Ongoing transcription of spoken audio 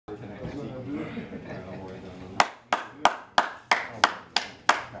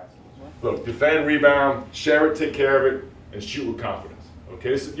look, defend, rebound, share it, take care of it, and shoot with confidence. Okay,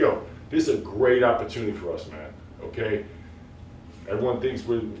 this is a great opportunity for us, man. Okay, everyone thinks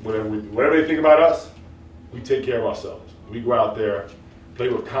whatever they think about us, we take care of ourselves. We go out there, play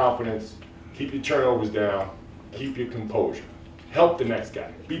with confidence, keep your turnovers down, keep your composure, help the next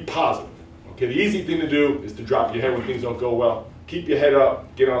guy, be positive. Okay, the easy thing to do is to drop your head when things don't go well. Keep your head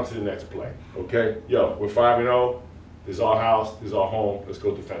up, get on to the next play. Okay, we're 5-0. This is our house, this is our home. Let's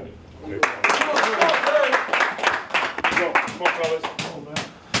go defend it. Okay? Come on, fellas.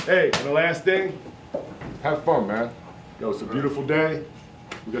 Hey, and the last thing, have fun, man. It's a beautiful day.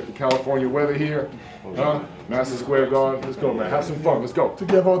 We got the California weather here. Madison Square Garden. Let's go, man. Have some fun. Let's go.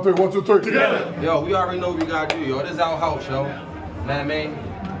 Together on three. 1, 2, 3. Together. Yo, we already know what we gotta do, yo. This is our house, yo. Know what I mean?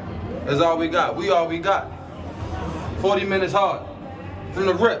 That's all we got. We all we got. 40 minutes hard. From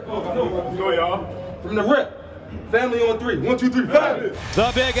the rip. Go, y'all. From the rip. Family on 3. 1, 2, 3, family.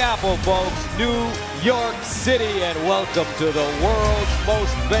 The Big Apple, folks. New York City, and welcome to the world's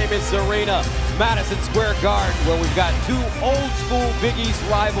most famous arena, Madison Square Garden, where we've got two old school Big East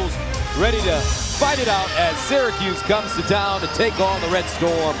rivals ready to fight it out as Syracuse comes to town to take on the Red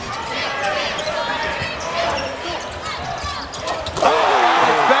Storm.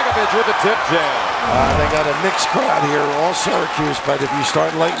 With the tip jam. They got a mixed crowd here, all Syracuse, but if you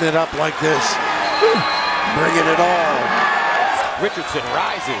start lighting it up like this, bringing it all. Richardson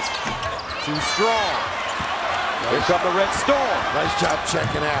rises, too strong. Here come the Red Storm. Nice job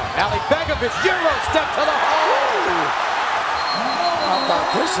checking out. Ali Begovic, Euro step to the hole. How about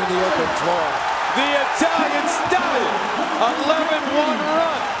this in the open floor? The Italian Stallion, 11-1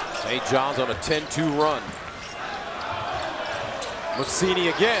 run. St. John's on a 10-2 run. Mussini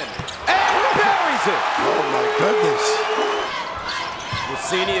again, and buries it! Oh my goodness.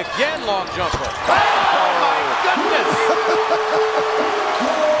 Mussini again, long jumper. Oh my goodness!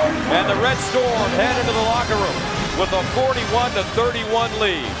 And the Red Storm head into the locker room with a 41-31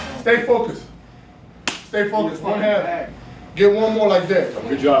 lead. Stay focused. Stay focused. One half. Get one more like that.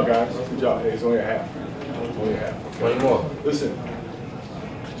 Good job, guys. Good job. Hey, it's only a half. It's only a half. One more. Listen,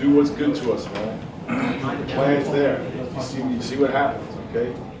 do what's good to us, man. The plan's there. You see what happens,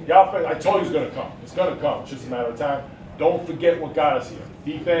 okay? Y'all, I told you it's gonna come. It's gonna come. It's just a matter of time. Don't forget what got us here.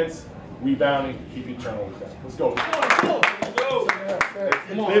 Defense, rebounding, keep your turnovers down. Let's go. Let's go.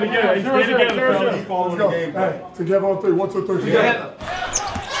 Stay together. Stay together, fellas. Let's go. Hey, together on 3. 1, 2, 3. Together.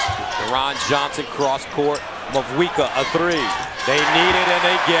 Deron Johnson cross court. Mavwika a 3. They need it and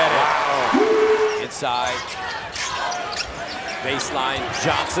they get it. Wow. Inside. Baseline.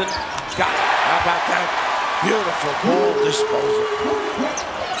 Johnson. Got it. How about that? Beautiful ball disposal.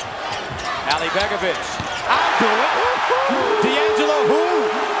 Ali Begovic. I'll do it. D'Angelo who?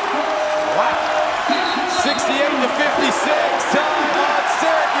 Wow. 68-56. Time on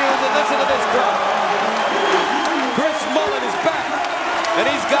Syracuse. And listen to this crowd. Chris Mullen is back. And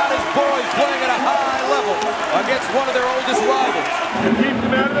he's got his boys playing at a high level against one of their oldest rivals. And keep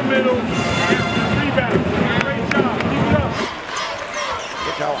them out of the middle. Rebound. Great job. Keep it up.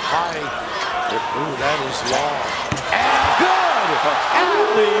 Look how high. Ooh, that is long. And good!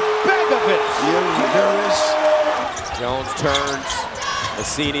 Ali Begovic. There is. Jones turns.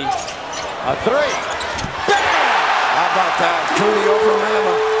 Mussini. A 3. Bang! How about that? Cooney over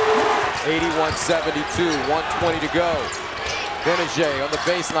Rama. 81-72. 1:20 to go. Benajay on the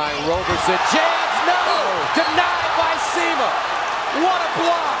baseline. Roberson. Jams. No! Denied by Sema. What a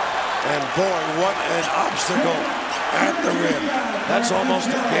block! And boy, what an obstacle at the rim. That's almost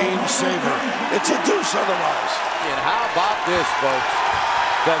a game saver. It's a deuce otherwise. And how about this, folks?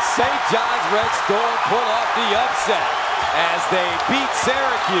 The St. John's Red Storm pull off the upset as they beat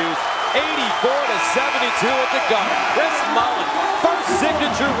Syracuse 84-72 at the Garden. Chris Mullen, first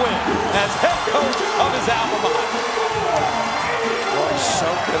signature win as head coach of his alma mater. Boy,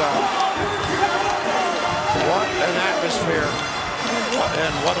 soak it up. What an atmosphere.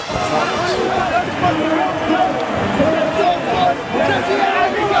 And what a performance.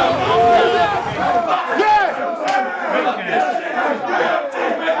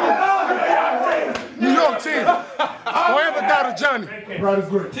 New York team. Forever got a Johnny. Right is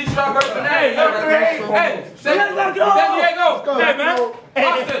great. Teach my person. Hey, San Diego. Hey, man.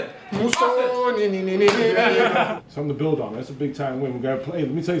 Austin. Something to build on. That's a big time win. We got to play.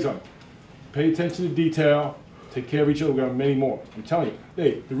 Let me tell you something. Pay attention to detail. Take care of each other. We got many more. I'm telling you.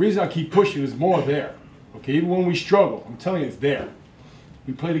 Hey, the reason I keep pushing is more there. Okay, even when we struggle, I'm telling you, it's there.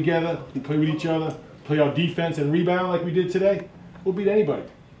 We play together. We play with each other. Play our defense and rebound like we did today. We'll beat anybody.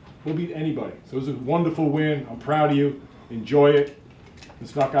 We'll beat anybody. So it was a wonderful win. I'm proud of you. Enjoy it.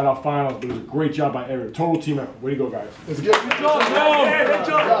 Let's knock out our finals, but it was a great job by Eric. Total team effort. Way to go, guys. Let's get it. Good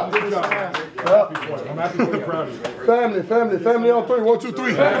job. Good job. I'm happy for you, proud of you. Family on three. 1, 2,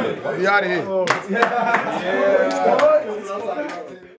 3. Family. Be out of here.